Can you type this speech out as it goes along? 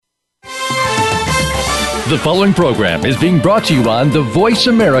The following program is being brought to you on the Voice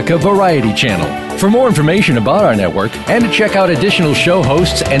America Variety Channel. For more information about our network and to check out additional show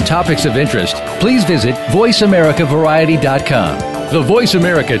hosts and topics of interest, please visit voiceamericavariety.com. The Voice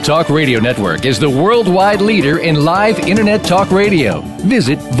America Talk Radio Network is the worldwide leader in live Internet talk radio.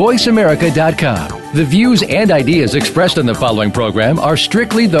 Visit voiceamerica.com. The views and ideas expressed in the following program are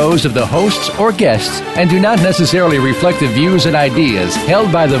strictly those of the hosts or guests and do not necessarily reflect the views and ideas held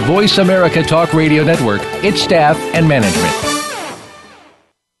by the Voice America Talk Radio Network, its staff, and management.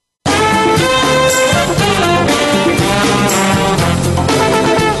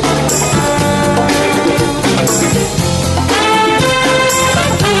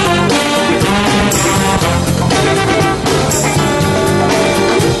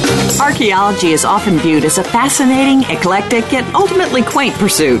 Archaeology is often viewed as a fascinating, eclectic, yet ultimately quaint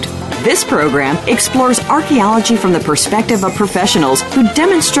pursuit. This program explores archaeology from the perspective of professionals who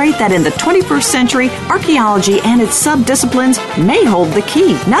demonstrate that in the 21st century, archaeology and its subdisciplines may hold the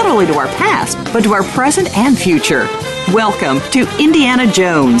key not only to our past, but to our present and future. Welcome to Indiana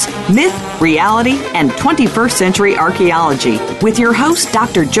Jones, Myth, Reality, and 21st Century Archaeology with your host,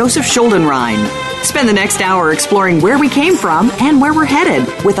 Dr. Joseph Schuldenrein. Spend the next hour exploring where we came from and where we're headed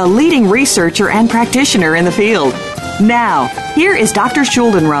with a leading researcher and practitioner in the field. Now, here is Dr.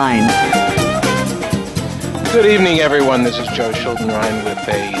 Schuldenrein. Good evening, everyone. This is Joe Schuldenrein with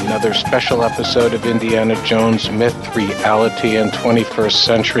another special episode of Indiana Jones, Myth, Reality, and 21st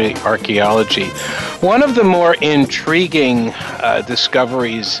Century Archaeology. One of the more intriguing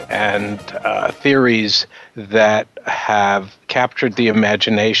discoveries and theories that have captured the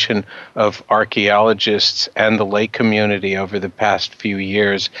imagination of archaeologists and the lay community over the past few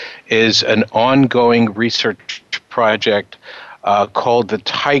years is an ongoing research project called the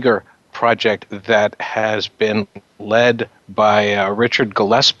TIGHAR project that has been led by Richard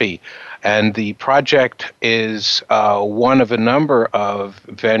Gillespie. And the project is one of a number of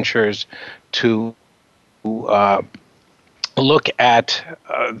ventures to look at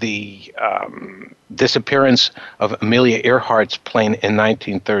the disappearance of Amelia Earhart's plane in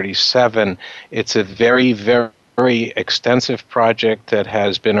 1937. It's a very, very extensive project that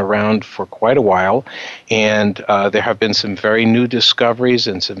has been around for quite a while, and there have been some very new discoveries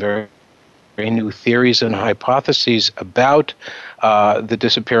and some very new theories and hypotheses about the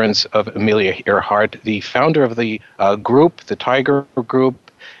disappearance of Amelia Earhart. The founder of the group, the TIGHAR group,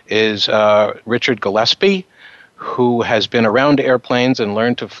 is Richard Gillespie, who has been around airplanes and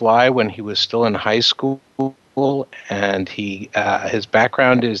learned to fly when he was still in high school. And his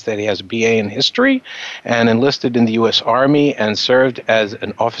background is that he has a BA in history and enlisted in the U.S. Army and served as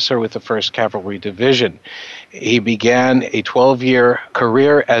an officer with the 1st Cavalry Division. He began a 12-year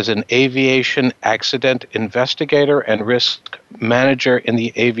career as an aviation accident investigator and risk manager in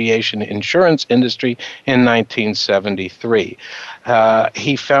the aviation insurance industry in 1973.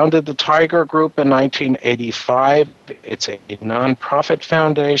 He founded the TIGHAR Group in 1985. It's a nonprofit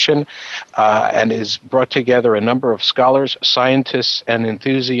foundation and has brought together a number of scholars, scientists, and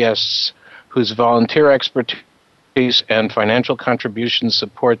enthusiasts whose volunteer expertise and financial contributions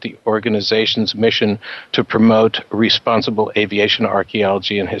support the organization's mission to promote responsible aviation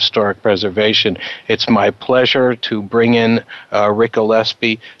archaeology and historic preservation. It's my pleasure to bring in Rick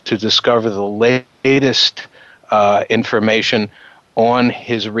Gillespie to discover the latest information on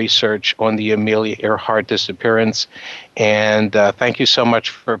his research on the Amelia Earhart disappearance. And thank you so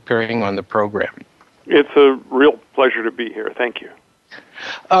much for appearing on the program. It's a real pleasure to be here. Thank you.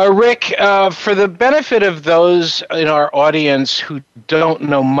 Rick, for the benefit of those in our audience who don't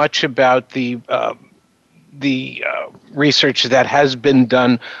know much about the research that has been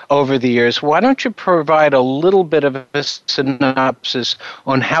done over the years, why don't you provide a little bit of a synopsis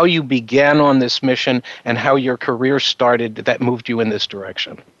on how you began on this mission and how your career started that moved you in this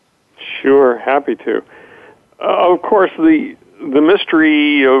direction? Sure, happy to. Of course, the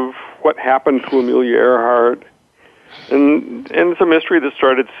mystery of what happened to Amelia Earhart, and it's a mystery that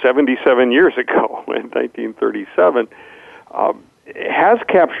started 77 years ago in 1937, has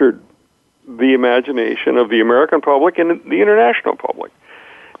captured the imagination of the American public and the international public.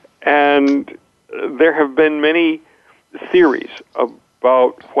 And there have been many theories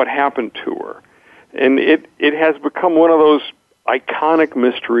about what happened to her. And it has become one of those iconic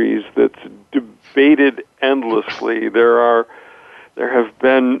mysteries that's debated endlessly. There have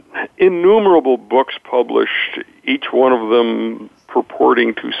been innumerable books published, each one of them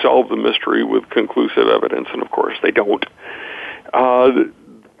purporting to solve the mystery with conclusive evidence, and of course they don't.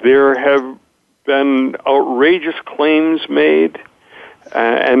 There have been outrageous claims made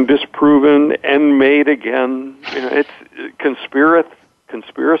and disproven and made again. You know, it's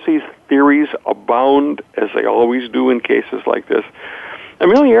conspiracy theories abound, as they always do in cases like this.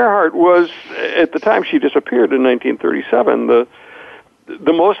 Amelia Earhart was, at the time she disappeared in 1937,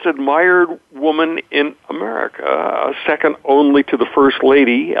 the most admired woman in America, second only to the First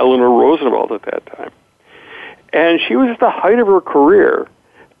Lady, Eleanor Roosevelt, at that time. And she was at the height of her career,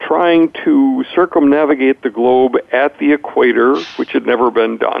 trying to circumnavigate the globe at the equator, which had never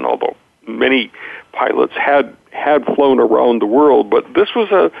been done, although many pilots had flown around the world. But this was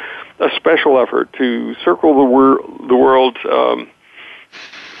a special effort to circle the world,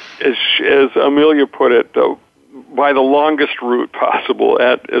 as Amelia put it, by the longest route possible,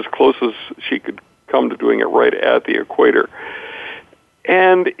 at as close as she could come to doing it right at the equator.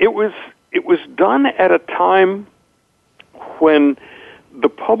 And it was done at a time when the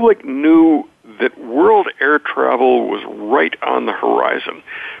public knew that world air travel was right on the horizon.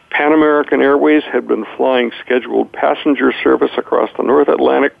 Pan American Airways had been flying scheduled passenger service across the North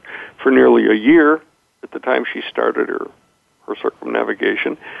Atlantic for nearly a year at the time she started her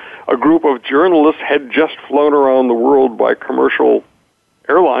circumnavigation. A group of journalists had just flown around the world by commercial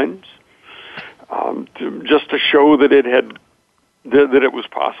airlines, just to show that it was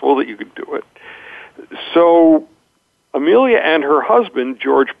possible that you could do it. So Amelia and her husband,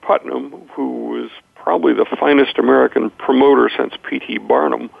 George Putnam, who was probably the finest American promoter since P.T.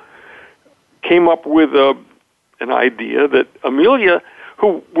 Barnum, came up with an idea that Amelia,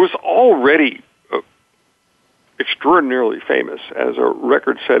 who was already extraordinarily famous as a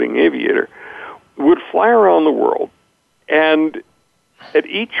record-setting aviator, would fly around the world, and at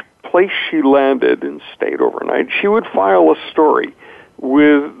each place she landed and stayed overnight, she would file a story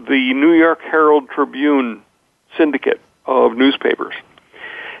with the New York Herald Tribune syndicate of newspapers.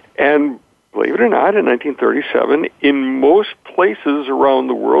 And believe it or not, in 1937, in most places around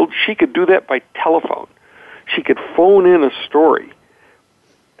the world, she could do that by telephone. She could phone in a story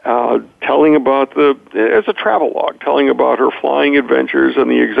telling about as a travel log, telling about her flying adventures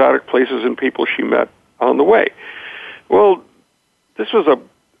and the exotic places and people she met on the way. Well, this was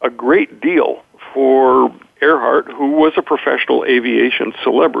a great deal for Earhart, who was a professional aviation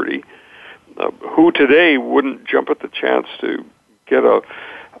celebrity, who today wouldn't jump at the chance to get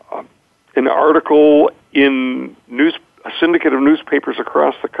an article in a syndicate of newspapers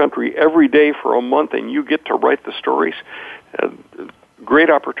across the country every day for a month, and you get to write the stories.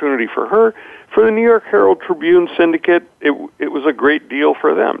 Great opportunity for her. For the New York Herald Tribune syndicate, it was a great deal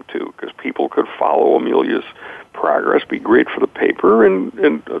for them, too, because people could follow Amelia's progress, be great for the paper,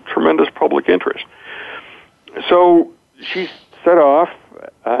 and a tremendous public interest. So she set off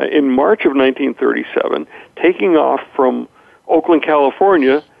in March of 1937, taking off from Oakland,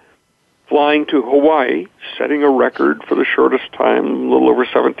 California, flying to Hawaii, setting a record for the shortest time, a little over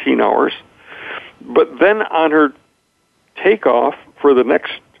 17 hours. But then on her takeoff for the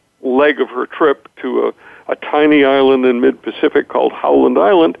next leg of her trip to a tiny island in mid-Pacific called Howland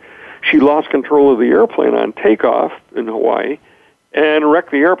Island, she lost control of the airplane on takeoff in Hawaii and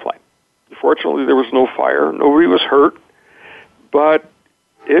wrecked the airplane. Fortunately, there was no fire. Nobody was hurt, but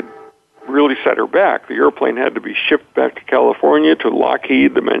it really set her back. The airplane had to be shipped back to California to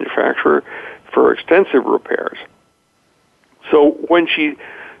Lockheed, the manufacturer, for extensive repairs. So when she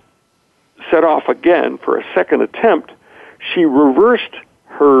set off again for a second attempt, she reversed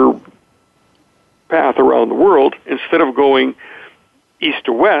her path around the world. Instead of going east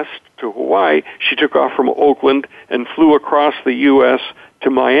to west to Hawaii, she took off from Oakland and flew across the U.S. to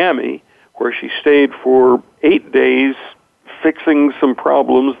Miami, where she stayed for 8 days fixing some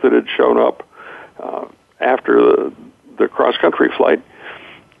problems that had shown up after the cross-country flight.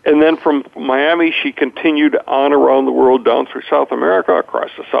 And then from Miami, she continued on around the world, down through South America,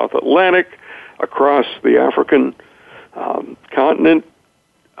 across the South Atlantic, across the African continent,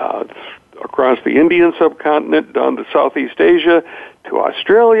 across the Indian subcontinent, down to Southeast Asia, to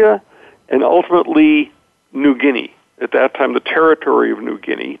Australia, and ultimately New Guinea. At that time, the territory of New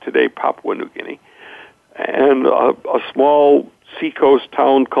Guinea, today Papua New Guinea, and a small seacoast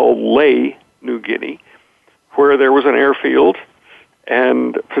town called Lae, New Guinea, where there was an airfield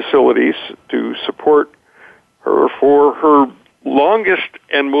and facilities to support her for her longest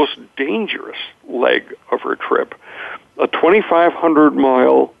and most dangerous leg of her trip, a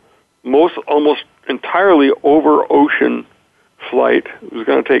 2,500-mile, almost entirely over ocean flight. It was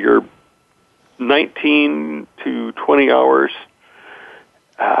going to take her 19 to 20 hours,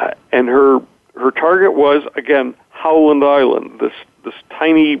 and her target was, again, Howland Island, this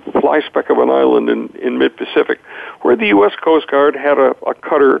tiny fly speck of an island in mid-Pacific, where the U.S. Coast Guard had a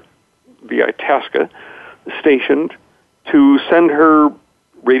cutter, the Itasca, stationed to send her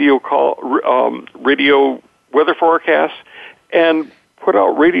radio weather forecasts and put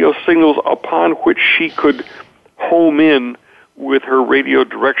out radio signals upon which she could home in with her radio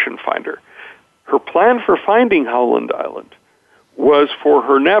direction finder. Her plan for finding Howland Island was for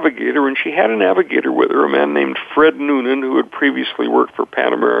her navigator, and she had a navigator with her, a man named Fred Noonan, who had previously worked for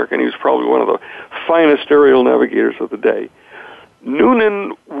Pan American. He was probably one of the finest aerial navigators of the day.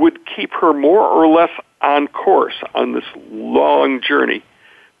 Noonan would keep her more or less on course on this long journey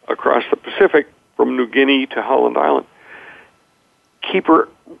across the Pacific from New Guinea to Howland Island. Keep her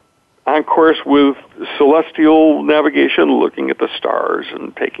on course with celestial navigation, looking at the stars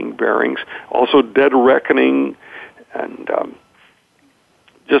and taking bearings, also dead reckoning, and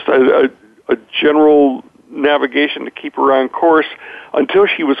just a general navigation to keep her on course until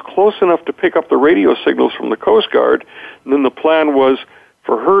she was close enough to pick up the radio signals from the Coast Guard. And then the plan was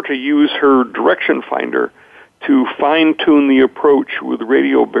for her to use her direction finder to fine-tune the approach with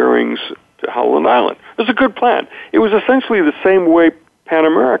radio bearings to Howland Island. It was a good plan. It was essentially the same way Pan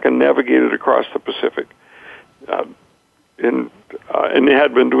American navigated across the Pacific. And they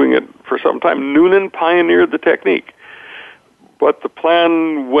had been doing it for some time. Noonan pioneered the technique, but the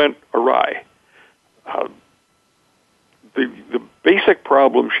plan went awry. The basic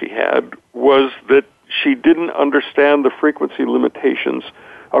problem she had was that she didn't understand the frequency limitations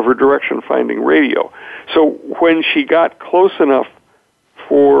of her direction-finding radio. So when she got close enough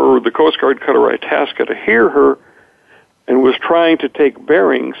for the Coast Guard cutter Itasca to hear her and was trying to take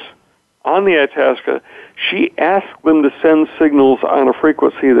bearings on the Itasca, she asked them to send signals on a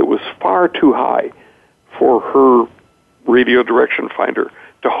frequency that was far too high for her radio direction finder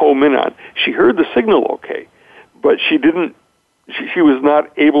to home in on. She heard the signal okay, but she was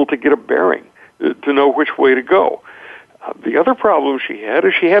not able to get a bearing to know which way to go. The other problem she had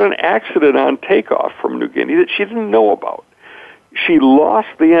is she had an accident on takeoff from New Guinea that she didn't know about. She lost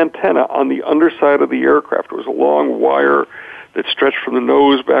the antenna on the underside of the aircraft. It was a long wire that stretched from the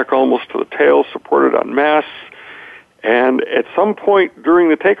nose back almost to the tail, supported on masts. And at some point during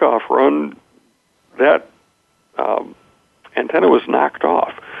the takeoff run, that antenna was knocked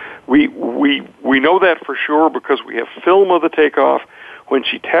off. We know that for sure because we have film of the takeoff. When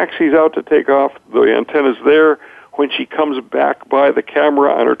she taxis out to take off, the antenna's there. When she comes back by the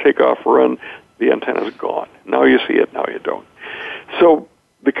camera on her takeoff run, the antenna's gone. Now you see it, now you don't. So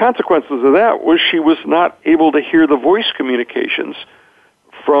the consequences of that was she was not able to hear the voice communications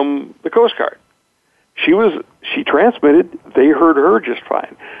from the Coast Guard. She transmitted, they heard her just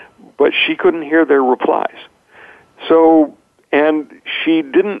fine, but she couldn't hear their replies. So, and she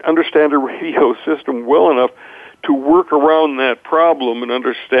didn't understand her radio system well enough to work around that problem and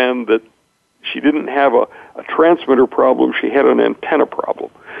understand that she didn't have a transmitter problem, she had an antenna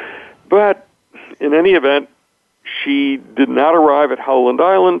problem. But in any event, she did not arrive at Howland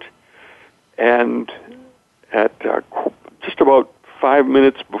Island, and at just about 5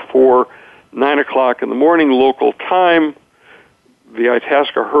 minutes before 9 o'clock in the morning local time, the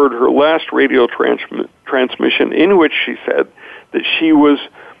Itasca heard her last radio transmission in which she said that she was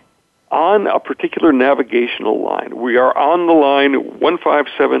on a particular navigational line. We are on the line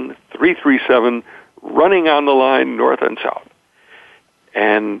 157337, running on the line north and south.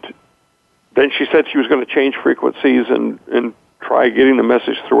 And then she said she was going to change frequencies and try getting the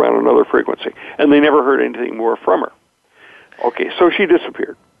message through on another frequency. And they never heard anything more from her. Okay, so she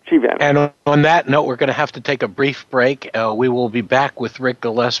disappeared. She vanished. And on that note, we're going to have to take a brief break. We will be back with Rick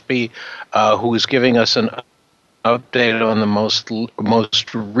Gillespie, who is giving us an update on the most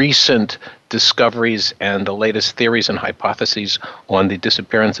recent discoveries and the latest theories and hypotheses on the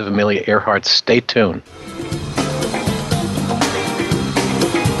disappearance of Amelia Earhart. Stay tuned.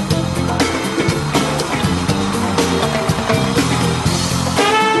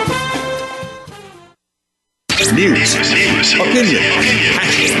 News, opinion,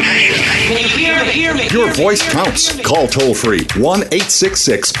 Can you hear me? Your voice counts. Call toll-free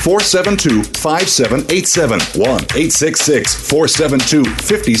 1-866-472-5787.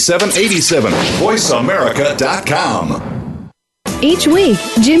 1-866-472-5787. VoiceAmerica.com. Each week,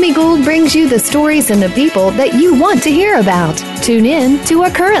 Jimmy Gould brings you the stories and the people that you want to hear about. Tune in to A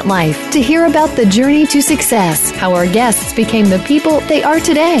Current Life to hear about the journey to success, how our guests became the people they are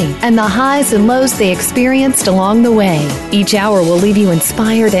today, and the highs and lows they experienced along the way. Each hour will leave you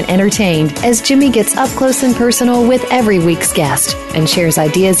inspired and entertained as Jimmy gets up close and personal with every week's guest and shares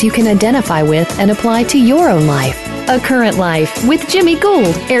ideas you can identify with and apply to your own life. A Current Life with Jimmy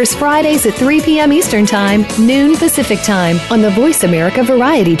Gould airs Fridays at 3 p.m. Eastern Time, noon Pacific Time on the Voice America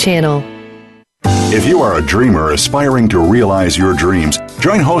Variety Channel. If you are a dreamer aspiring to realize your dreams,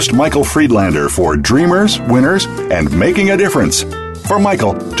 join host Michael Friedlander for Dreamers, Winners, and Making a Difference. For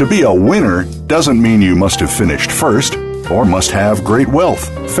Michael, to be a winner doesn't mean you must have finished first or must have great wealth,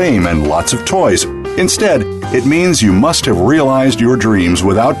 fame, and lots of toys. Instead, it means you must have realized your dreams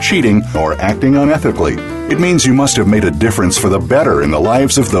without cheating or acting unethically. It means you must have made a difference for the better in the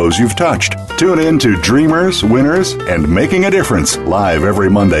lives of those you've touched. Tune in to Dreamers, Winners, and Making a Difference, live every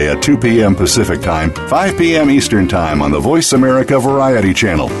Monday at 2 p.m. Pacific Time, 5 p.m. Eastern Time on the Voice America Variety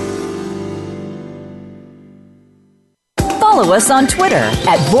Channel. Follow us on Twitter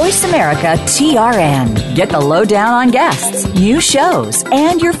at VoiceAmericaTRN. Get the lowdown on guests, new shows,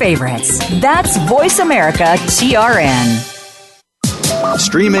 and your favorites. That's VoiceAmericaTRN.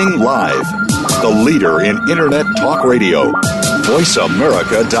 Streaming live, the leader in Internet Talk Radio,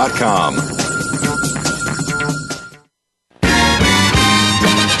 VoiceAmerica.com.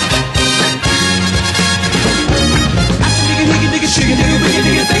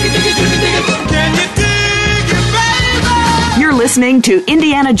 You're listening to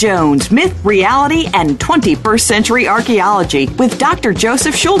Indiana Jones, Myth, Reality, and 21st Century Archaeology with Dr.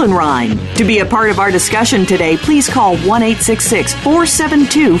 Joseph Schuldenrein. To be a part of our discussion today, please call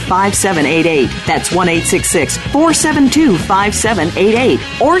 1-866-472-5788. That's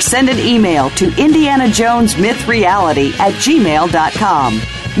 1-866-472-5788. Or send an email to indianajonesmythreality@gmail.com.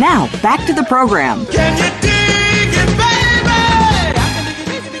 Now, back to the program. Can you dig it, baby?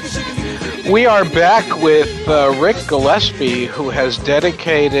 We are back with Rick Gillespie, who has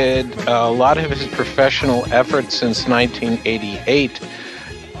dedicated a lot of his professional efforts since 1988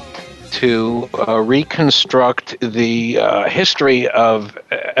 to reconstruct the history of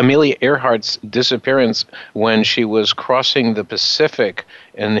Amelia Earhart's disappearance when she was crossing the Pacific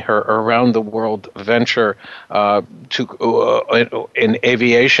in her around-the-world venture in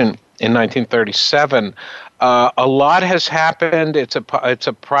aviation in 1937. A lot has happened. It's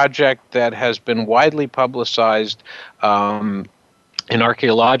a project that has been widely publicized in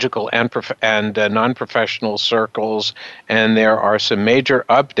archaeological and non-professional circles, and there are some major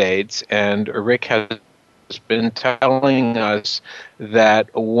updates. And Rick has been telling us that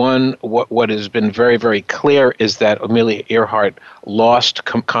what has been very, very clear is that Amelia Earhart lost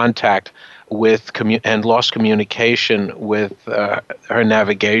contact with lost communication with her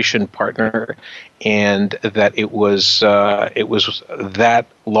navigation partner, and that it was that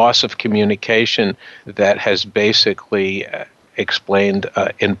loss of communication that has basically explained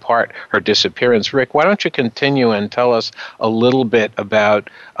in part her disappearance. Rick, why don't you continue and tell us a little bit about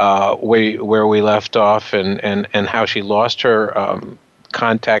where we left off and how she lost her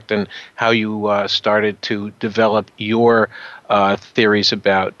contact and how you started to develop your theories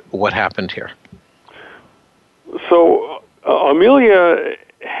about what happened here. So Amelia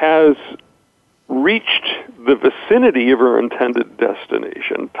has reached the vicinity of her intended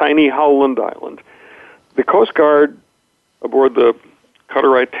destination, tiny Howland Island. The Coast Guard aboard the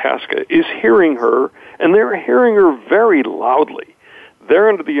cutter Itasca is hearing her, and they're hearing her very loudly. They're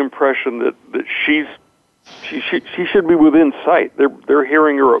under the impression that she should be within sight. They're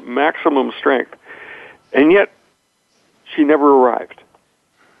hearing her at maximum strength, and yet she never arrived.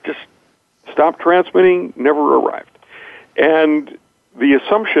 Just stopped transmitting, never arrived. And the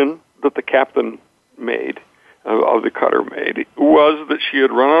assumption that the captain made, of the cutter made, was that she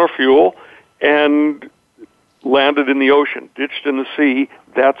had run out of fuel and landed in the ocean, ditched in the sea.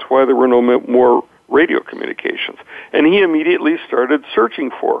 That's why there were no more radio communications. And he immediately started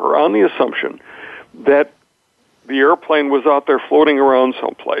searching for her on the assumption that the airplane was out there floating around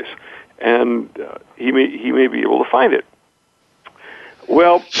someplace, and he may be able to find it.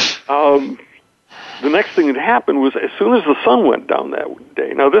 Well, the next thing that happened was as soon as the sun went down that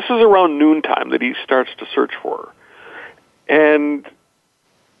day. Now, this is around noontime that he starts to search for her. And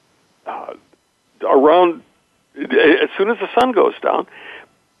as soon as the sun goes down,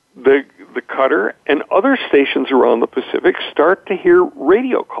 the cutter and other stations around the Pacific start to hear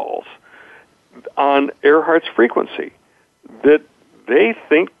radio calls on Earhart's frequency that they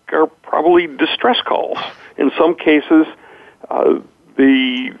think are probably distress calls. In some cases,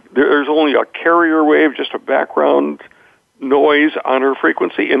 there's only a carrier wave, just a background noise on her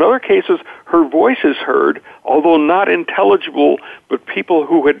frequency. In other cases, her voice is heard, although not intelligible, but people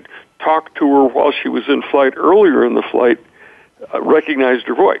who had talked to her while she was in flight earlier in the flight recognized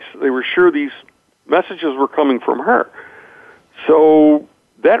her voice. They were sure these messages were coming from her. So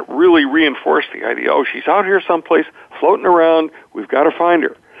that really reinforced the idea, she's out here someplace, floating around, we've got to find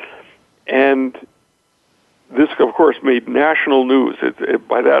her. And this, of course, made national news.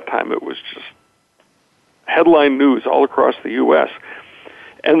 By that time, it was just headline news all across the U.S.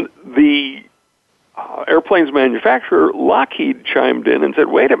 And the airplane's manufacturer, Lockheed, chimed in and said,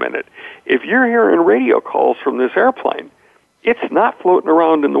 wait a minute, if you're hearing radio calls from this airplane, it's not floating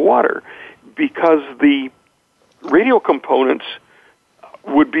around in the water because the radio components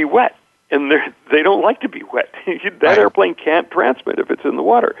would be wet, and they don't like to be wet. That airplane can't transmit if it's in the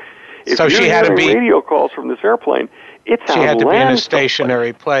water. If so she had to be radio calls from this airplane. It's she on had to land be in a someplace.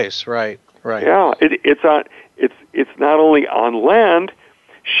 stationary place, right? Yeah, it's not only on land,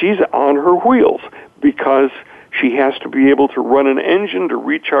 she's on her wheels because she has to be able to run an engine to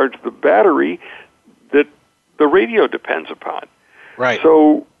recharge the battery that the radio depends upon. Right.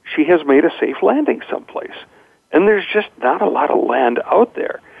 So she has made a safe landing someplace, and there's just not a lot of land out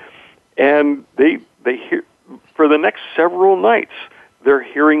there. And they hear for the next several nights they're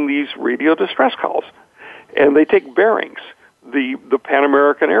hearing these radio distress calls, and they take bearings. The Pan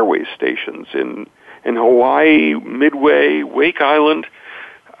American Airways stations in Hawaii, Midway, Wake Island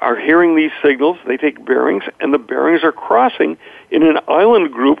are hearing these signals. They take bearings, and the bearings are crossing in an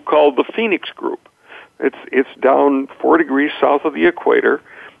island group called the Phoenix Group. It's down 4 degrees south of the equator,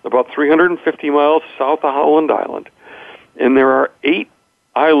 about 350 miles south of Howland Island, and there are 8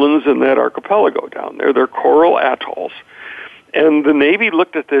 islands in that archipelago down there. They're coral atolls. And the Navy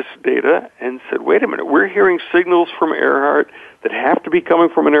looked at this data and said, wait a minute, we're hearing signals from Earhart that have to be coming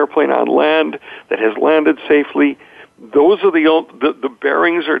from an airplane on land that has landed safely. Those are the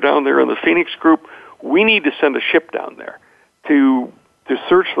bearings are down there in the Phoenix Group. We need to send a ship down there to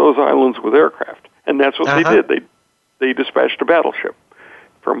search those islands with aircraft. And that's what they did. They dispatched a battleship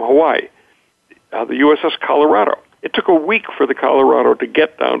from Hawaii, the USS Colorado. It took a week for the Colorado to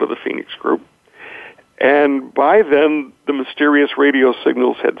get down to the Phoenix Group. And by then, the mysterious radio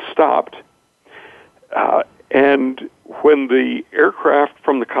signals had stopped. And when the aircraft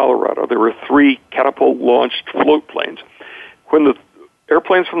from the Colorado, there were 3 catapult-launched float planes. When the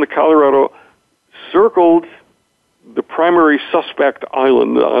airplanes from the Colorado circled the primary suspect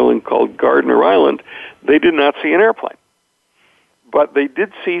island, the island called Gardner Island, they did not see an airplane. But they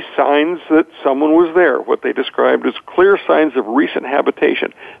did see signs that someone was there, what they described as clear signs of recent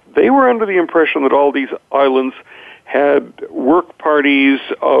habitation. They were under the impression that all these islands had work parties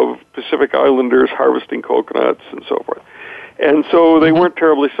of Pacific Islanders harvesting coconuts and so forth. And so they weren't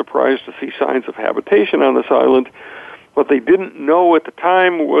terribly surprised to see signs of habitation on this island. What they didn't know at the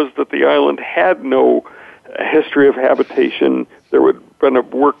time was that the island had no history of habitation. There had been a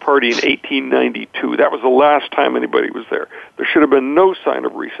work party in 1892. That was the last time anybody was there. There should have been no sign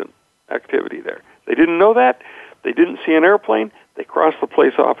of recent activity there. They didn't know that. They didn't see an airplane. They crossed the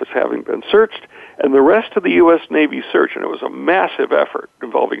place off as having been searched, and the rest of the U.S. Navy search, and it was a massive effort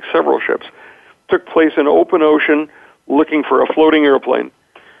involving several ships, took place in open ocean looking for a floating airplane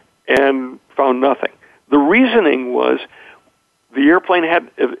and found nothing. The reasoning was the airplane had,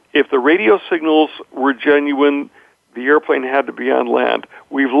 if the radio signals were genuine, the airplane had to be on land.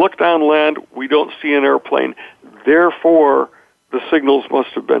 We've looked on land. We don't see an airplane. Therefore, the signals must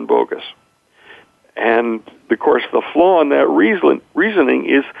have been bogus. And, of course, the flaw in that reasoning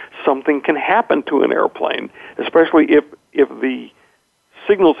is something can happen to an airplane, especially if the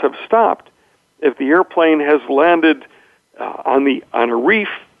signals have stopped. If the airplane has landed on a reef,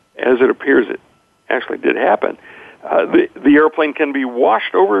 as it appears it actually did happen, the airplane can be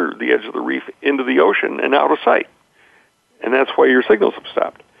washed over the edge of the reef into the ocean and out of sight. And that's why your signals have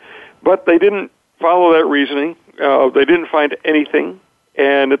stopped. But they didn't follow that reasoning. They didn't find anything.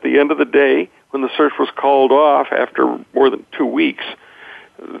 And at the end of the day, when the search was called off after more than 2 weeks,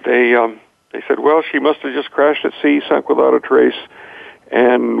 they said, well, she must have just crashed at sea, sunk without a trace,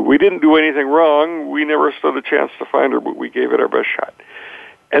 and we didn't do anything wrong. We never stood a chance to find her, but we gave it our best shot.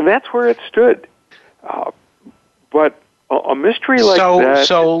 And that's where it stood. But a mystery like that...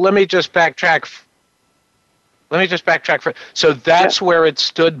 So let me just backtrack. So that's where it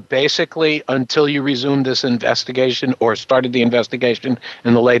stood basically until you resumed this investigation or started the investigation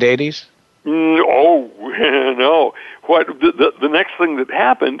in the late 80s? Oh, no. What the next thing that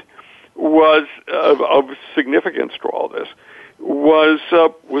happened was of significance to all this was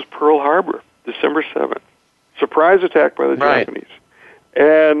Pearl Harbor, December 7th. Surprise attack by the Japanese.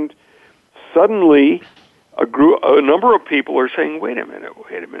 And suddenly a number of people are saying, wait a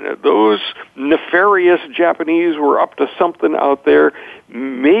minute, those nefarious Japanese were up to something out there.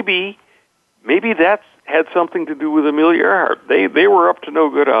 Maybe that's had something to do with Amelia Earhart. They were up to no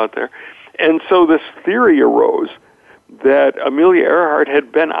good out there. And so this theory arose that Amelia Earhart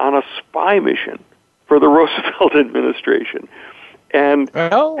had been on a spy mission for the Roosevelt administration and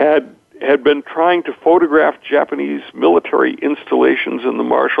had been trying to photograph Japanese military installations in the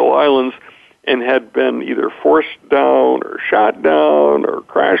Marshall Islands and had been either forced down or shot down or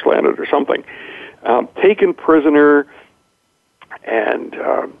crash landed or something, taken prisoner, and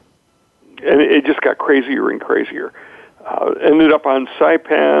it just got crazier and crazier. Ended up on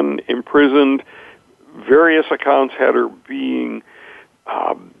Saipan, imprisoned. various accounts had her being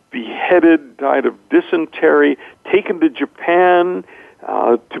beheaded, died of dysentery, taken to Japan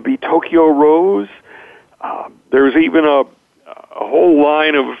to be Tokyo Rose. There's even a whole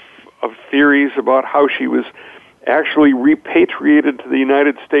line of theories about how she was actually repatriated to the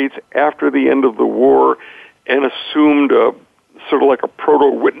United States after the end of the war and assumed sort of like a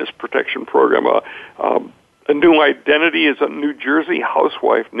proto-witness protection program. A new identity as a New Jersey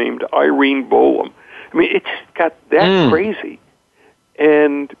housewife named Irene Bolam. I mean, it's got that crazy.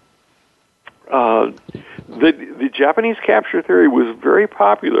 And the Japanese capture theory was very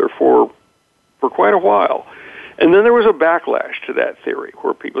popular for quite a while. And then there was a backlash to that theory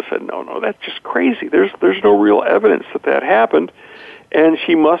where people said, no, that's just crazy. There's no real evidence that happened, and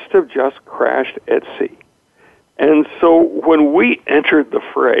she must have just crashed at sea. And so when we entered the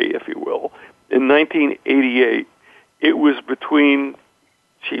fray, if you will, in 1988, it was between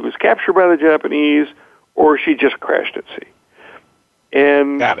she was captured by the Japanese or she just crashed at sea.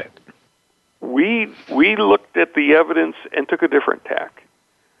 And got it. We looked at the evidence and took a different tack.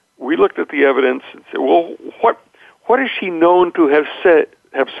 We looked at the evidence and said, well, what is she known to have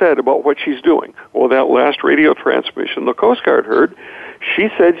said about what she's doing? Well, that last radio transmission the Coast Guard heard, she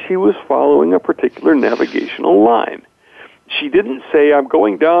said she was following a particular navigational line. She didn't say, I'm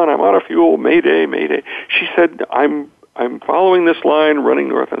going down, I'm out of fuel, mayday, mayday. She said, I'm following this line running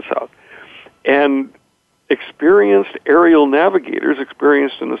north and south. And experienced aerial navigators,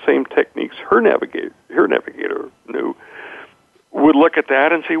 experienced in the same techniques her navigator knew, would look at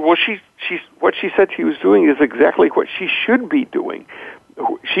that and say, well, what she said she was doing is exactly what she should be doing.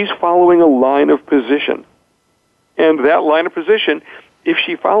 She's following a line of position. And that line of position, if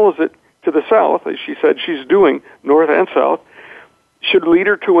she follows it to the south, as she said she's doing, north and south, should lead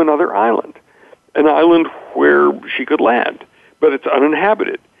her to another island, an island where she could land, but it's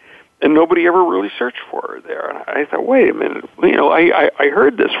uninhabited. And nobody ever really searched for her there. And I thought, wait a minute, I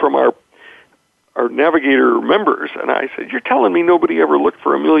heard this from our navigator members, and I said, you're telling me nobody ever looked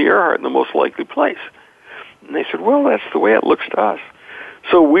for Amelia Earhart in the most likely place? And they said, well, that's the way it looks to us.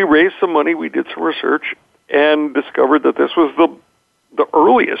 So we raised some money, we did some research, and discovered that this was the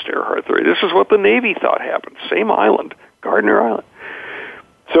earliest Earhart theory. This is what the Navy thought happened. Same island, Gardner Island.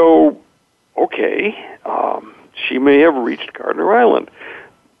 So, okay, she may have reached Gardner Island.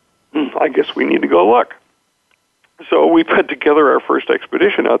 I guess we need to go look. So we put together our first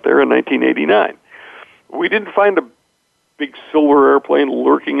expedition out there in 1989. We didn't find a big silver airplane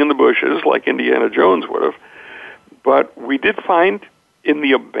lurking in the bushes like Indiana Jones would have, but we did find in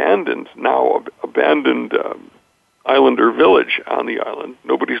the abandoned islander village on the island,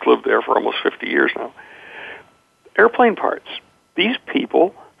 nobody's lived there for almost 50 years now, airplane parts. These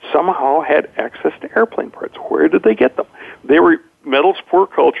people somehow had access to airplane parts. Where did they get them? They were metals poor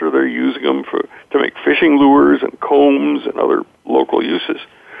culture. They're using them to make fishing lures and combs and other local uses.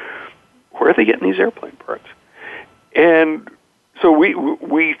 Where are they getting these airplane parts? And so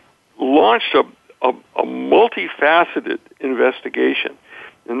we launched a multifaceted investigation.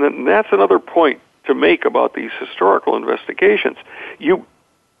 And then that's another point to make about these historical investigations. You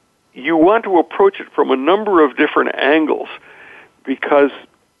want to approach it from a number of different angles because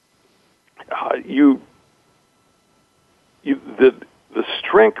the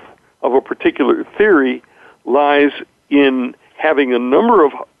strength of a particular theory lies in having a number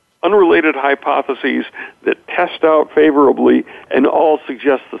of unrelated hypotheses that test out favorably and all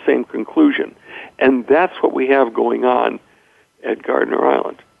suggest the same conclusion. And that's what we have going on at Gardner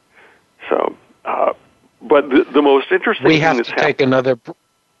Island. So, but the most interesting thing that's happened...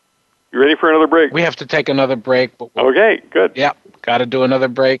 You ready for another break? We have to take another break. But okay, good. Yeah, got to do another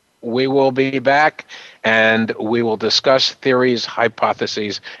break. We will be back, and we will discuss theories,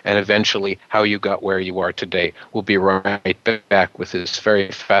 hypotheses, and eventually how you got where you are today. We'll be right back with this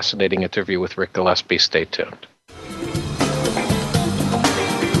very fascinating interview with Rick Gillespie. Stay tuned.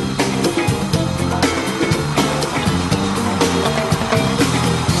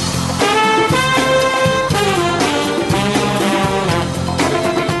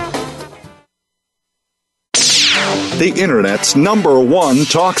 The Internet's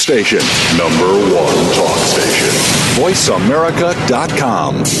 #1 talk station. #1 talk station.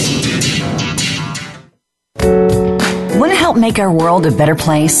 VoiceAmerica.com. Want to help make our world a better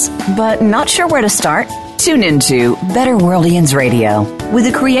place, but not sure where to start? Tune into Better Worldians Radio with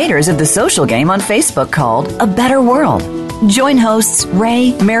the creators of the social game on Facebook called A Better World. Join hosts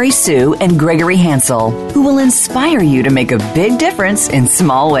Ray, Mary Sue, and Gregory Hansel, who will inspire you to make a big difference in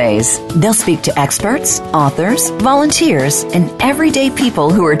small ways. They'll speak to experts, authors, volunteers, and everyday people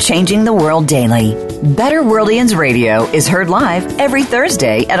who are changing the world daily. Better Worldians Radio is heard live every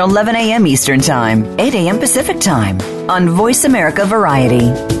Thursday at 11 a.m. Eastern Time, 8 a.m. Pacific Time on Voice America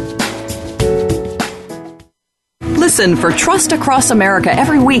Variety. Listen for Trust Across America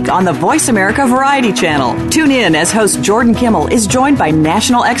every week on the Voice America Variety Channel. Tune in as host Jordan Kimmel is joined by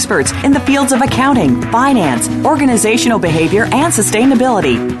national experts in the fields of accounting, finance, organizational behavior, and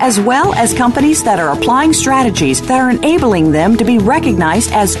sustainability, as well as companies that are applying strategies that are enabling them to be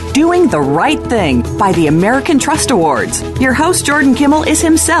recognized as doing the right thing by the American Trust Awards. Your host, Jordan Kimmel, is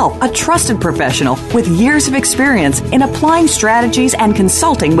himself a trusted professional with years of experience in applying strategies and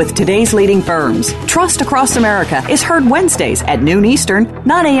consulting with today's leading firms. Trust Across America is heard Wednesdays at noon Eastern,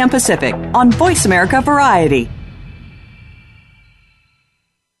 9 a.m. Pacific on Voice America Variety.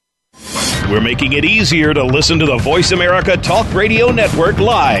 We're making it easier to listen to the Voice America Talk Radio Network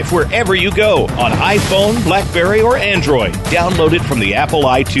live wherever you go on iPhone, BlackBerry, or Android. Download it from the Apple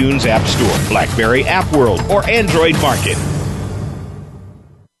iTunes App Store, BlackBerry App World, or Android Market.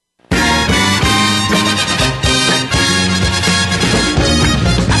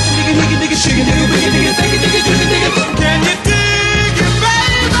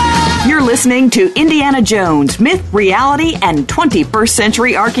 You're listening to Indiana Jones, Myth, Reality, and 21st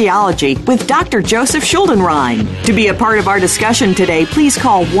Century Archaeology with Dr. Joseph Schuldenrein. To be a part of our discussion today, please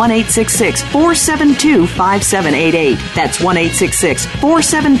call 1-866-472-5788. That's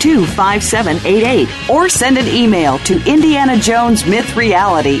 1-866-472-5788. Or send an email to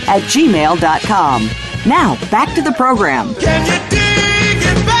indianajonesmythreality@gmail.com. Now, back to the program.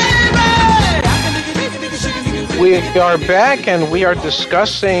 We are back, and we are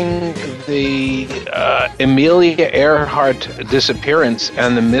discussing the Amelia Earhart disappearance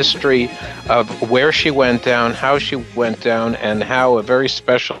and the mystery of where she went down, how she went down, and how a very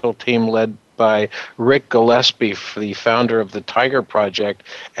special team led by Rick Gillespie, the founder of the TIGHAR project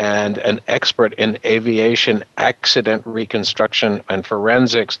and an expert in aviation accident reconstruction and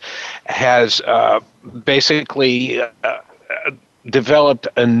forensics, has basically developed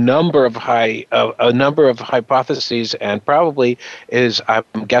a number of hypotheses, and probably is, I'm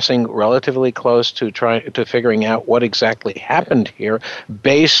guessing, relatively close to figuring out what exactly happened here,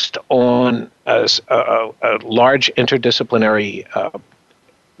 based on a large interdisciplinary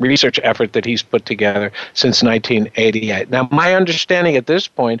research effort that he's put together since 1988. Now, my understanding at this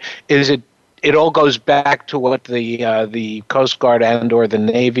point is it all goes back to what the Coast Guard and or the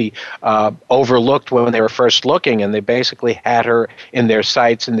Navy overlooked when they were first looking, and they basically had her in their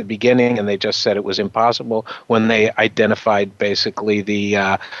sights in the beginning, and they just said it was impossible when they identified basically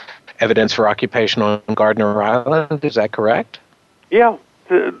the evidence for occupation on Gardner Island. Is that correct? Yeah,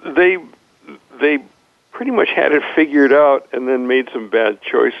 they pretty much had it figured out, and then made some bad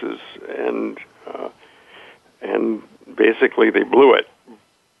choices, and basically they blew it.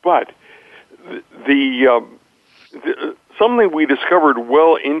 But something we discovered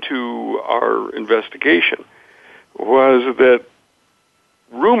well into our investigation was that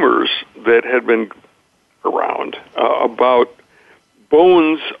rumors that had been around about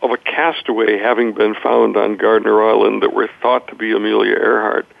bones of a castaway having been found on Gardner Island that were thought to be Amelia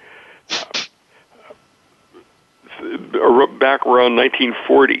Earhart back around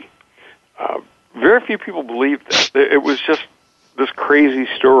 1940. Very few people believed that. It was just this crazy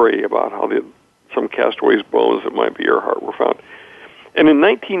story about how some castaway's bones that might be Earhart were found. And in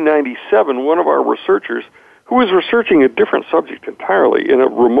 1997, one of our researchers, who was researching a different subject entirely in a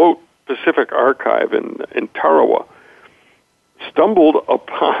remote Pacific archive in Tarawa, stumbled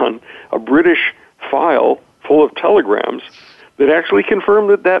upon a British file full of telegrams that actually confirmed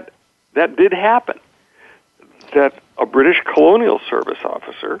that did happen. That a British Colonial Service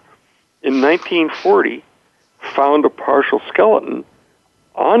officer in 1940 found a partial skeleton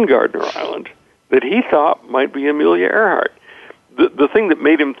on Gardner Island that he thought might be Amelia Earhart. The thing that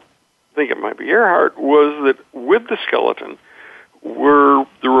made him think it might be Earhart was that with the skeleton were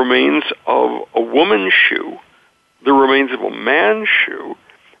the remains of a woman's shoe, the remains of a man's shoe,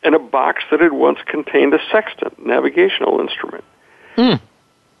 and a box that had once contained a sextant, navigational instrument.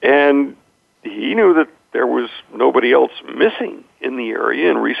 And he knew that there was nobody else missing in the area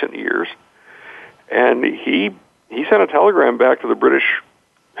in recent years. And he sent a telegram back to the British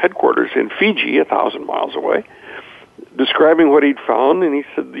headquarters in Fiji, 1,000 miles away, describing what he'd found, and he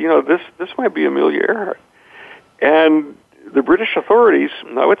said, this might be Amelia Earhart. And the British authorities,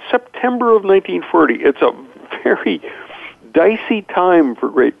 now it's September of 1940, it's a very dicey time for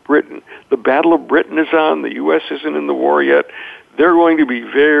Great Britain. The Battle of Britain is on, the U.S. isn't in the war yet. They're going to be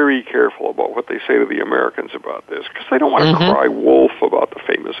very careful about what they say to the Americans about this, because they don't want to cry wolf about the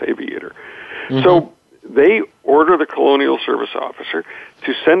famous aviator. So they order the Colonial Service officer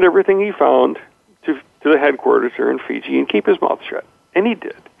to send everything he found to to the headquarters there in Fiji and keep his mouth shut. And he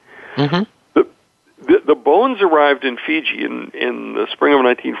did. Mm-hmm. The bones arrived in Fiji in the spring of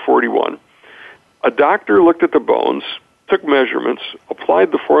 1941. A doctor looked at the bones, took measurements,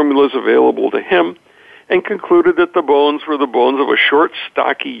 applied the formulas available to him, and concluded that the bones were the bones of a short,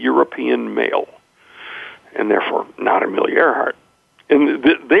 stocky European male, and therefore not Amelia Earhart. And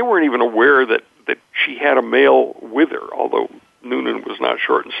they weren't even aware that she had a male with her, although Noonan was not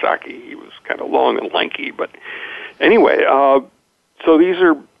short and stocky. He was kind of long and lanky. But anyway, so these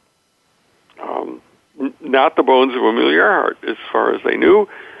are not the bones of Amelia Earhart, as far as they knew.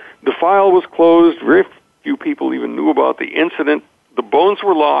 The file was closed. Very few people even knew about the incident. The bones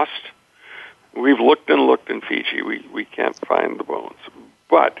were lost. We've looked and looked in Fiji. We can't find the bones.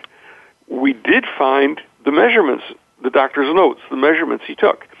 But we did find the measurements, the doctor's notes, the measurements he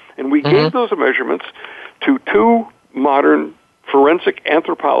took. And we gave those measurements to two modern forensic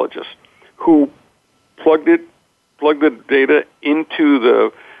anthropologists who plugged the data into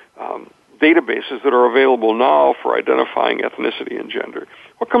the databases that are available now for identifying ethnicity and gender.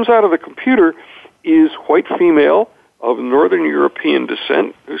 What comes out of the computer is white female of Northern European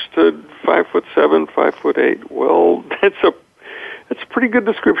descent who stood 5'7", 5'8". Well, that's a pretty good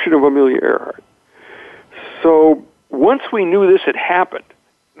description of Amelia Earhart. So once we knew this had happened,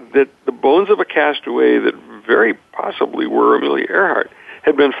 that the bones of a castaway that very possibly were Amelia Earhart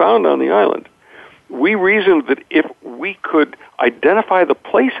had been found on the island, we reasoned that if we could identify the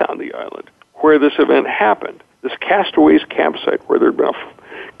place on the island where this event happened, this castaway's campsite where there had been a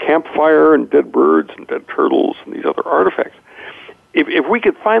campfire and dead birds and dead turtles and these other artifacts, if we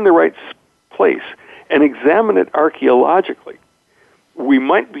could find the right place and examine it archaeologically, we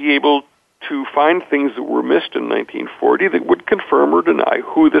might be able to find things that were missed in 1940 that would confirm or deny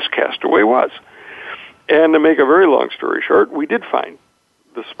who this castaway was. And to make a very long story short, we did find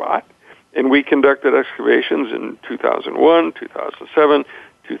the spot, and we conducted excavations in 2001, 2007,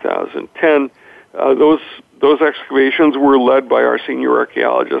 2010. Those excavations were led by our senior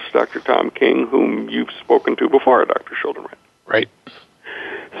archaeologist, Dr. Tom King, whom you've spoken to before, Dr. Schuldenreich. Right.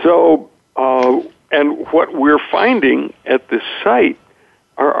 So, and what we're finding at this site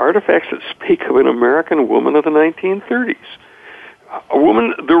are artifacts that speak of an American woman of the 1930s.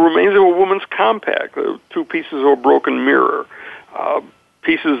 The remains of a woman's compact, two pieces of a broken mirror,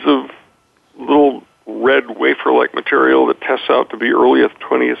 pieces of little red wafer-like material that tests out to be early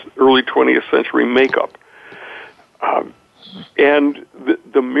 20th century makeup. And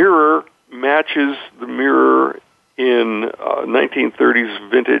the mirror matches the mirror in 1930s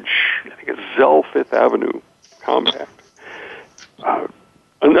vintage, I think it's Zell Fifth Avenue compact.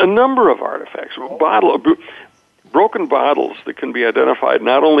 A number of artifacts, broken bottles that can be identified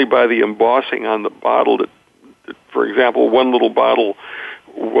not only by the embossing on the bottle, that for example, one little bottle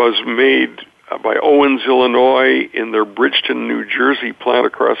was made by Owens, Illinois, in their Bridgeton, New Jersey plant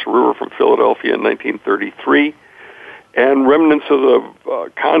across the river from Philadelphia in 1933. And remnants of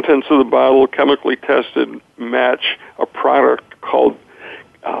the contents of the bottle, chemically tested, match a product called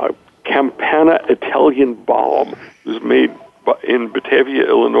Campana Italian Balm. It was made in Batavia,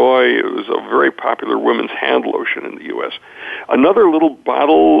 Illinois. It was a very popular women's hand lotion in the U.S. Another little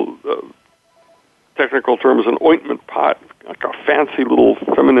bottle, technical term is an ointment pot, like a fancy little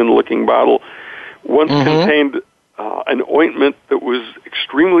feminine-looking bottle, once contained an ointment that was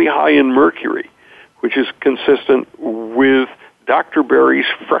extremely high in mercury, which is consistent with Dr. Berry's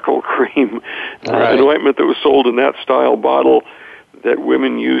freckle cream, an ointment that was sold in that style bottle that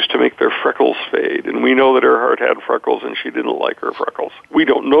women used to make their freckles fade. And we know that Earhart had freckles and she didn't like her freckles. We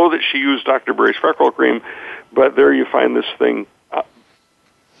don't know that she used Dr. Berry's freckle cream, but there you find this thing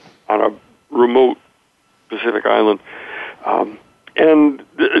on a remote Pacific island. And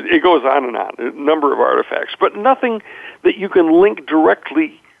it goes on and on, a number of artifacts, but nothing that you can link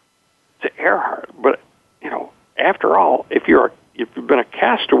directly to Earhart. But, after all, if you've been a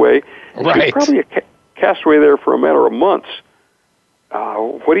castaway, you're probably a castaway there for a matter of months.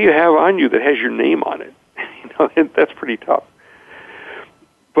 What do you have on you that has your name on it? That's pretty tough.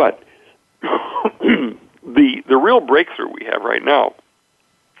 But the real breakthrough we have right now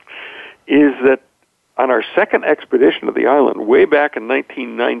is that on our second expedition to the island, way back in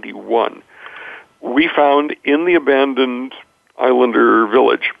 1991, we found in the abandoned islander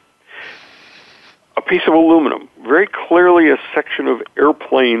village a piece of aluminum, very clearly a section of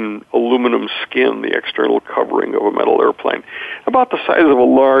airplane aluminum skin, the external covering of a metal airplane, about the size of a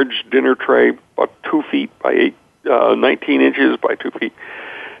large dinner tray, about 2 feet by 19 inches by 2 feet,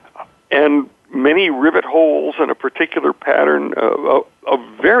 and many rivet holes and a particular pattern, a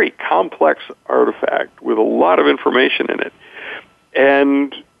very complex artifact with a lot of information in it.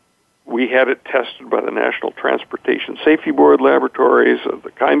 And We had it tested by the National Transportation Safety Board laboratories,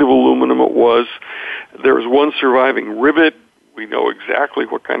 the kind of aluminum it was. There was one surviving rivet. We know exactly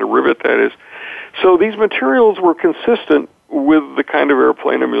what kind of rivet that is. So these materials were consistent with the kind of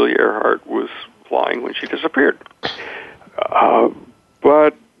airplane Amelia Earhart was flying when she disappeared.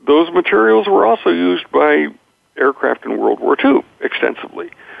 But those materials were also used by aircraft in World War II extensively.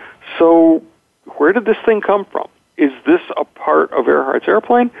 So where did this thing come from? Is this a part of Earhart's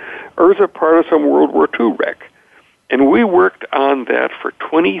airplane, or is it part of some World War II wreck? And we worked on that for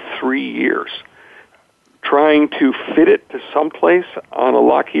 23 years, trying to fit it to someplace on a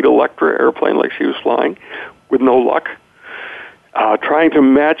Lockheed Electra airplane like she was flying, with no luck. Trying to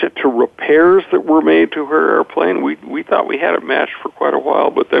match it to repairs that were made to her airplane. We thought we had it matched for quite a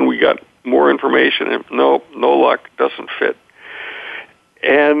while, but then we got more information, and no luck, doesn't fit.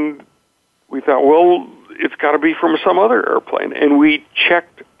 And we thought, well, it's got to be from some other airplane. And we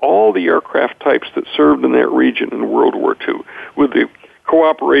checked all the aircraft types that served in that region in World War II with the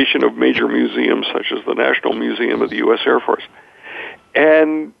cooperation of major museums such as the National Museum of the U.S. Air Force.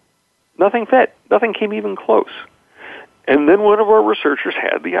 And nothing fit. Nothing came even close. And then one of our researchers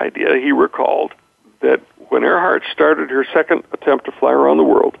had the idea, he recalled, that when Earhart started her second attempt to fly around the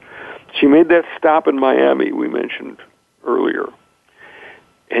world, she made that stop in Miami we mentioned earlier.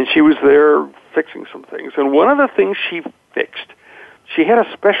 And she was there fixing some things. And one of the things she fixed, she had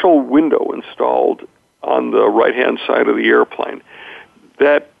a special window installed on the right-hand side of the airplane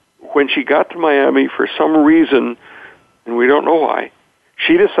that when she got to Miami, for some reason, and we don't know why,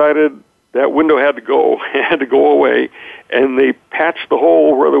 she decided that window had to go away, and they patched the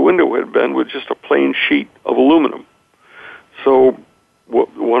hole where the window had been with just a plain sheet of aluminum. So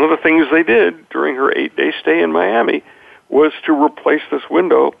one of the things they did during her 8-day stay in Miami was to replace this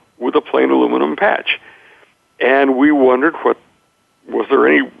window with a plain aluminum patch. And we wondered, was there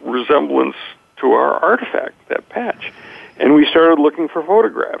any resemblance to our artifact, that patch? And we started looking for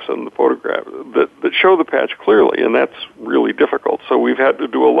photographs, and the photographs that show the patch clearly, and that's really difficult. So we've had to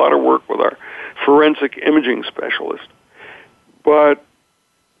do a lot of work with our forensic imaging specialist. But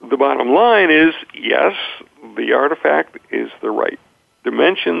the bottom line is, yes, the artifact is the right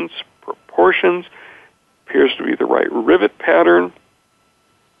dimensions, proportions, appears to be the right rivet pattern.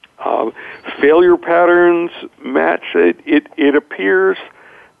 Failure patterns match it. It appears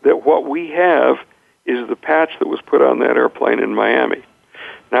that what we have is the patch that was put on that airplane in Miami.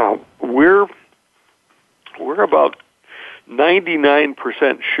 Now, we're about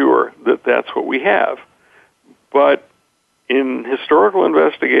 99% sure that that's what we have. But in historical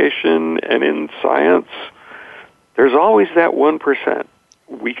investigation and in science, there's always that 1%.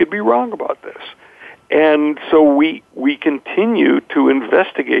 We could be wrong about this. And so we continue to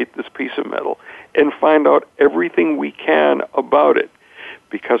investigate this piece of metal and find out everything we can about it.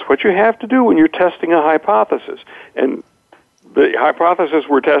 Because what you have to do when you're testing a hypothesis, and the hypothesis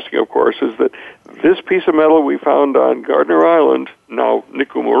we're testing, of course, is that this piece of metal we found on Gardner Island, now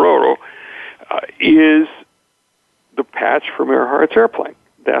Nikumororo, is the patch from Earhart's airplane.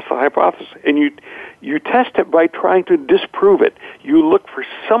 That's the hypothesis. And you test it by trying to disprove it. You look for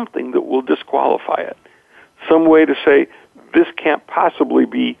something that will disqualify it. Some way to say, this can't possibly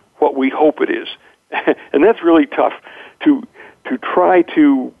be what we hope it is. And that's really tough to try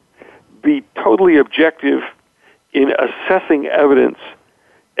to be totally objective in assessing evidence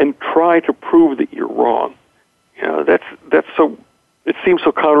and try to prove that you're wrong. You know, that's so, it seems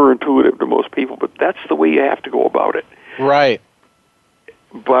so counterintuitive to most people, but that's the way you have to go about it. Right.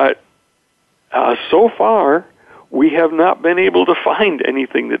 But so far, we have not been able to find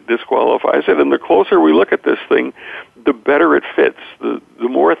anything that disqualifies it, and the closer we look at this thing, the better it fits, the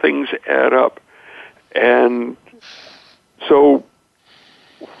more things add up. And so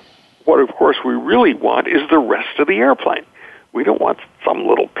what, of course, we really want is the rest of the airplane. We don't want some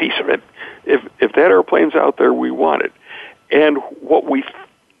little piece of it. If that airplane's out there, we want it. And what we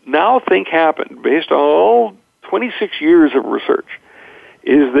now think happened, based on all 26 years of research,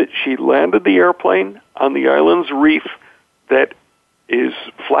 is that she landed the airplane on the island's reef that is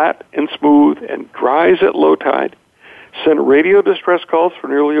flat and smooth and dries at low tide, sent radio distress calls for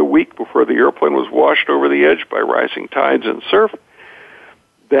nearly a week before the airplane was washed over the edge by rising tides and surf,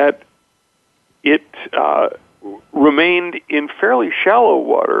 that it remained in fairly shallow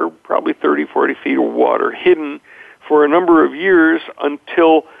water, probably 30, 40 feet of water, hidden for a number of years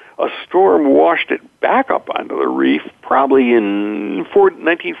until a storm washed it back up onto the reef, probably in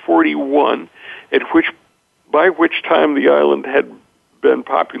 1941, by which time the island had been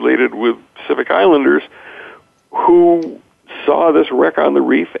populated with Pacific Islanders who saw this wreck on the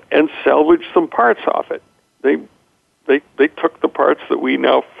reef and salvaged some parts off it. They They took the parts that we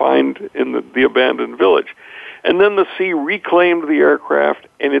now find in the abandoned village. And then the sea reclaimed the aircraft,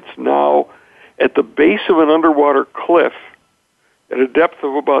 and it's now at the base of an underwater cliff at a depth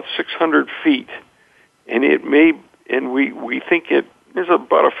of about 600 feet. And we think there's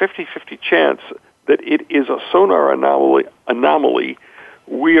about a 50-50 chance that it is a sonar anomaly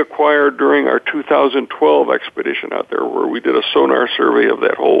we acquired during our 2012 expedition out there, where we did a sonar survey of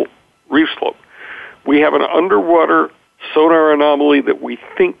that whole reef slope. We have an underwater sonar anomaly that we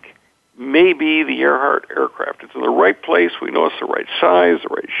think may be the Earhart aircraft. It's in the right place. We know it's the right size,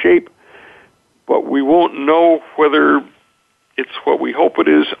 the right shape, but we won't know whether it's what we hope it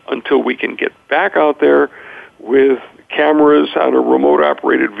is until we can get back out there with cameras on a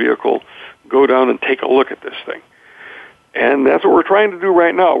remote-operated vehicle, go down and take a look at this thing. And that's what we're trying to do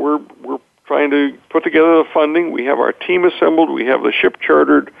right now. We're trying to put together the funding. We have our team assembled. We have the ship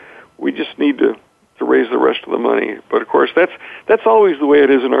chartered. We just need to raise the rest of the money. But, of course, that's always the way it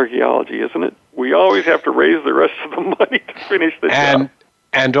is in archaeology, isn't it? We always have to raise the rest of the money to finish the job.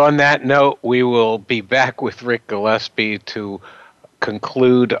 And on that note, we will be back with Rick Gillespie to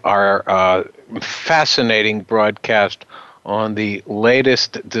conclude our fascinating broadcast on the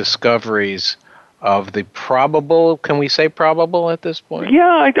latest discoveries of the probable, can we say probable at this point?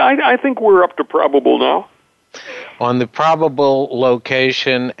 Yeah, I think we're up to probable now. On the probable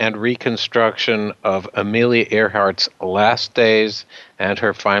location and reconstruction of Amelia Earhart's last days and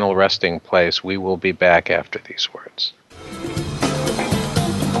her final resting place. We will be back after these words.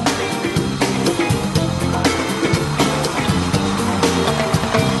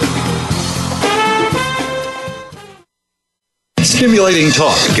 Stimulating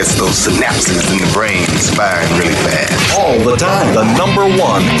talk gets those synapses in the brain firing really fast. All the time. The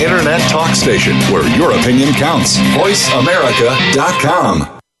 #1 Internet talk station where your opinion counts.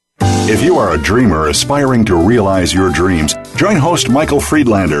 VoiceAmerica.com. If you are a dreamer aspiring to realize your dreams, join host Michael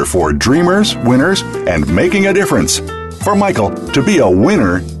Friedlander for Dreamers, Winners, and Making a Difference. For Michael, to be a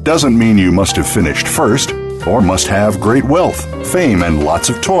winner doesn't mean you must have finished first or must have great wealth, fame, and lots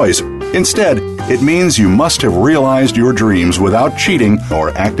of toys. Instead, it means you must have realized your dreams without cheating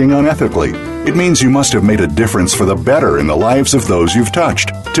or acting unethically. It means you must have made a difference for the better in the lives of those you've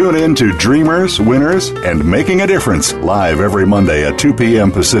touched. Tune in to Dreamers, Winners, and Making a Difference, live every Monday at 2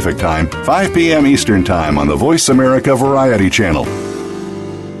 p.m. Pacific Time, 5 p.m. Eastern Time on the Voice America Variety Channel.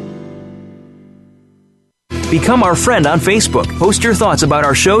 Become our friend on Facebook. Post your thoughts about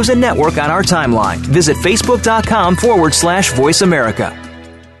our shows and network on our timeline. Visit Facebook.com/Voice America.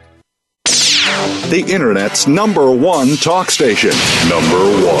 The Internet's #1 talk station.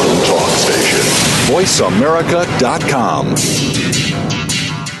 #1 talk station. VoiceAmerica.com.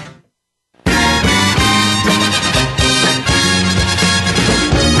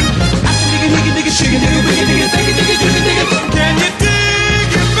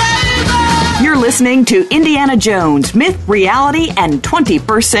 You're listening to Indiana Jones, Myth, Reality, and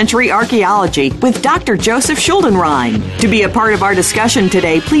 21st Century Archaeology with Dr. Joseph Schuldenrein. To be a part of our discussion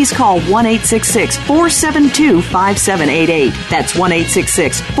today, please call 1-866-472-5788. That's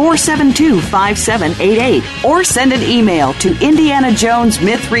 1-866-472-5788. Or send an email to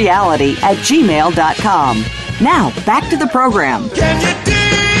indianajonesmythreality@gmail.com. Now, back to the program.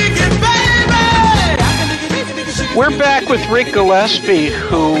 We're back with Rick Gillespie,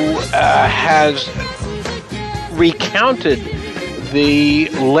 who has recounted the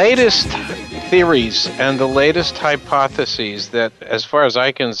latest theories and the latest hypotheses that, as far as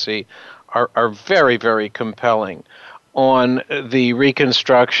I can see, are very, very compelling on the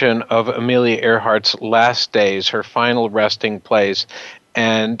reconstruction of Amelia Earhart's last days, her final resting place.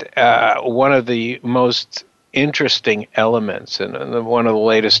 And one of the most interesting elements and one of the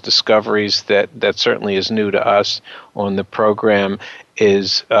latest discoveries that certainly is new to us on the program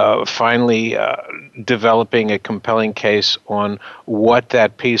is finally developing a compelling case on what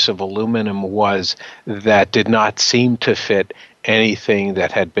that piece of aluminum was that did not seem to fit anything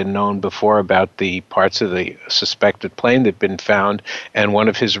that had been known before about the parts of the suspected plane that had been found, and one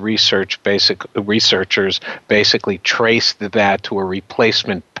of his researchers basically traced that to a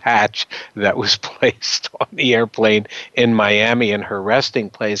replacement patch that was placed on the airplane in Miami in her resting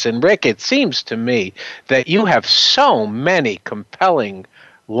place. And Rick, it seems to me that you have so many compelling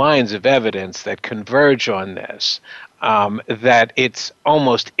lines of evidence that converge on this. That it's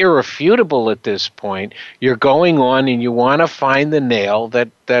almost irrefutable at this point. You're going on and you want to find the nail that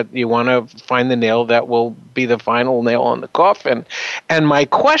will be the final nail on the coffin. And my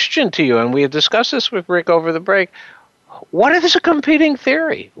question to you, and we had discussed this with Rick over the break, what is a competing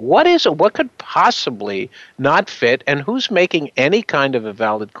theory? What is it? What could possibly not fit? And who's making any kind of a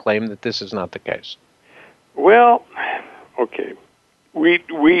valid claim that this is not the case? Well, okay.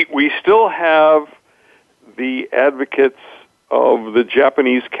 We still have the advocates of the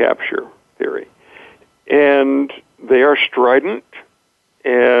Japanese capture theory, and they are strident,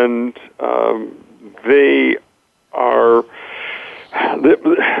 and they are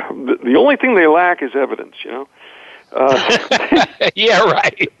the only thing they lack is evidence. Yeah,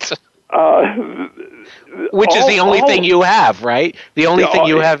 right. Which is the only thing you have, right? The only thing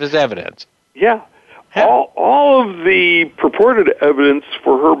you have is evidence. Yeah. All of the purported evidence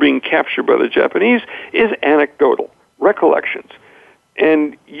for her being captured by the Japanese is anecdotal, recollections.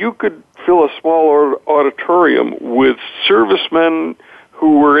 And you could fill a small auditorium with servicemen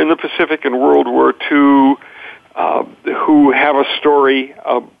who were in the Pacific in World War II who have a story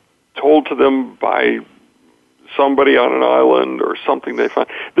told to them by somebody on an island or something they find.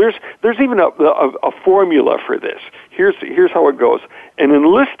 There's even a formula for this. Here's how it goes. An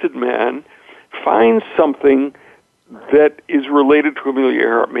enlisted man finds something that is related to Amelia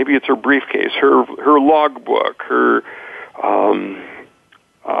Earhart. Maybe it's her briefcase, her logbook, her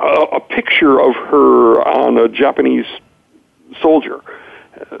a picture of her on a Japanese soldier,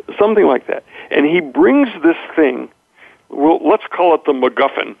 something like that. And he brings this thing. Well, let's call it the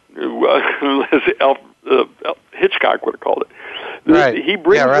MacGuffin, as Hitchcock would have called it. Right. He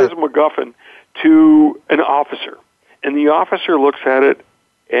brings his MacGuffin to an officer, and the officer looks at it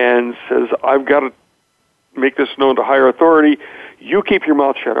and says, I've got to make this known to higher authority. You keep your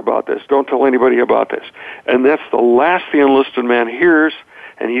mouth shut about this. Don't tell anybody about this. And that's the last the enlisted man hears,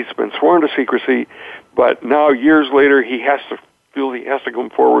 and he's been sworn to secrecy, but now years later he has to feel he has to come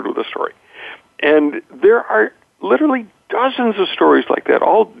forward with a story. And there are literally dozens of stories like that,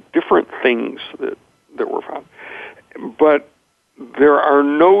 all different things that were found. But there are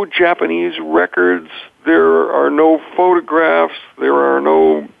no Japanese records, there are no photographs, there are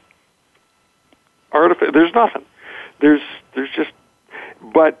no artifacts, there's nothing. There's just,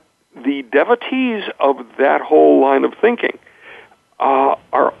 but the devotees of that whole line of thinking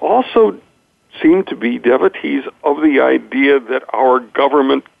are also seem to be devotees of the idea that our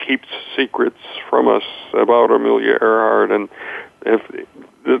government keeps secrets from us about Amelia Earhart, and if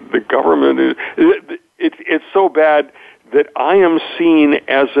the government is, it's so bad that I am seen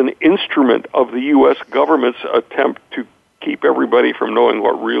as an instrument of the U.S. government's attempt to keep everybody from knowing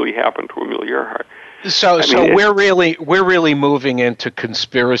what really happened to Amelia Earhart. So we're really moving into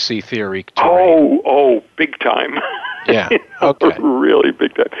conspiracy theory. Oh, big time. Yeah. Okay. Really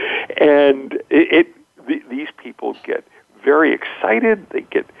big time. And these people get very excited.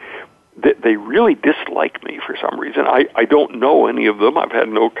 They really dislike me for some reason. I don't know any of them. I've had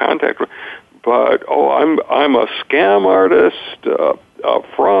no contact with. But I'm a scam artist, a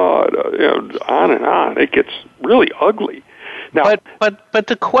fraud, on and on. It gets really ugly. Now, but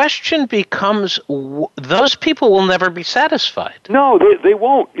the question becomes: those people will never be satisfied. No, they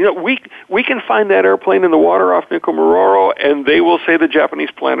won't. We can find that airplane in the water off Nikomaroro, and they will say the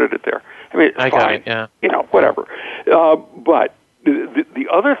Japanese planted it there. I mean, it's fine. Got it, yeah. Whatever. But the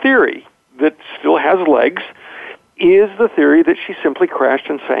other theory that still has legs is the theory that she simply crashed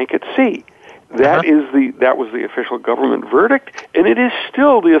and sank at sea. That was the official government verdict, and it is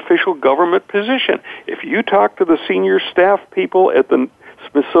still the official government position. If you talk to the senior staff people at the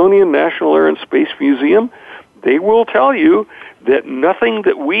Smithsonian National Air and Space Museum, they will tell you that nothing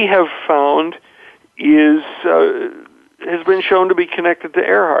that we have found has been shown to be connected to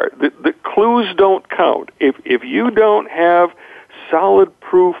Earhart. The clues don't count. If you don't have solid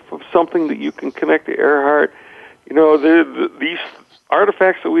proof of something that you can connect to Earhart, these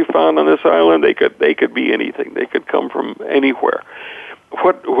artifacts that we found on this island, they could be anything. They could come from anywhere.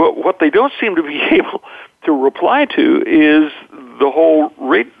 What they don't seem to be able to reply to is the whole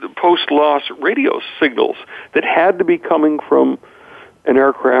post-loss radio signals that had to be coming from an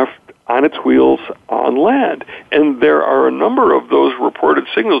aircraft on its wheels on land. And there are a number of those reported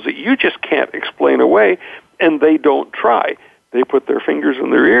signals that you just can't explain away, and they don't try. They put their fingers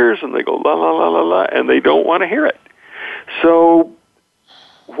in their ears and they go la la la la la, and they don't want to hear it. So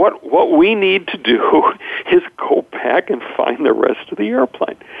what we need to do is go back and find the rest of the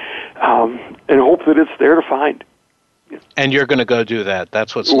airplane, and hope that it's there to find. And you're going to go do that.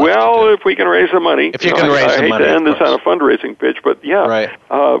 That's what's left well, to do. If we can raise the money. If you can raise the money, I hate to end this on a fundraising pitch, but yeah, right.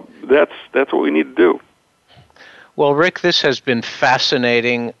 That's what we need to do. Well, Rick, this has been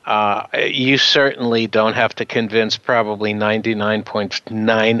fascinating. You certainly don't have to convince probably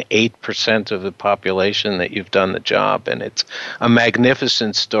 99.98% of the population that you've done the job, and it's a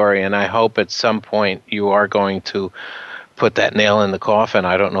magnificent story, and I hope at some point you are going to put that nail in the coffin.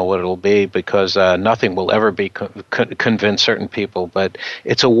 I don't know what it'll be, because nothing will ever be convince certain people. But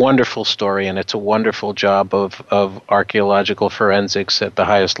it's a wonderful story, and it's a wonderful job of archaeological forensics at the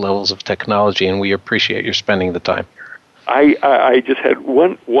highest levels of technology, and we appreciate your spending the time. I just had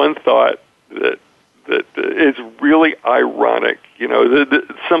one thought that is really ironic. You know,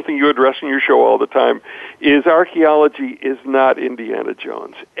 something you address in your show all the time is archaeology is not Indiana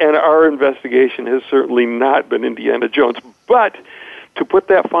Jones, and our investigation has certainly not been Indiana Jones. But to put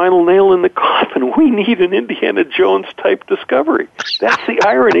that final nail in the coffin, we need an Indiana Jones type discovery. That's the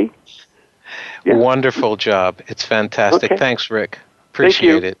irony. Yeah. Wonderful job. It's fantastic. Okay. Thanks, Rick.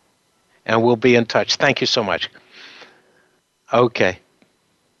 Appreciate it. And we'll be in touch. Thank you so much. Okay.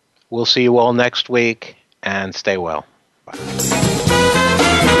 We'll see you all next week, and stay well. Bye.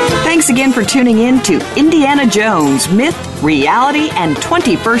 Thanks again for tuning in to Indiana Jones, Myth, Reality, and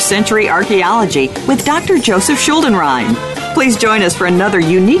 21st Century Archaeology with Dr. Joseph Schuldenrein. Please join us for another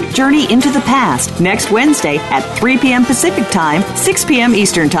unique journey into the past next Wednesday at 3 p.m. Pacific Time, 6 p.m.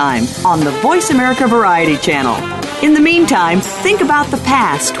 Eastern Time on the Voice America Variety Channel. In the meantime, think about the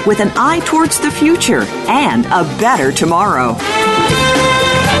past with an eye towards the future and a better tomorrow.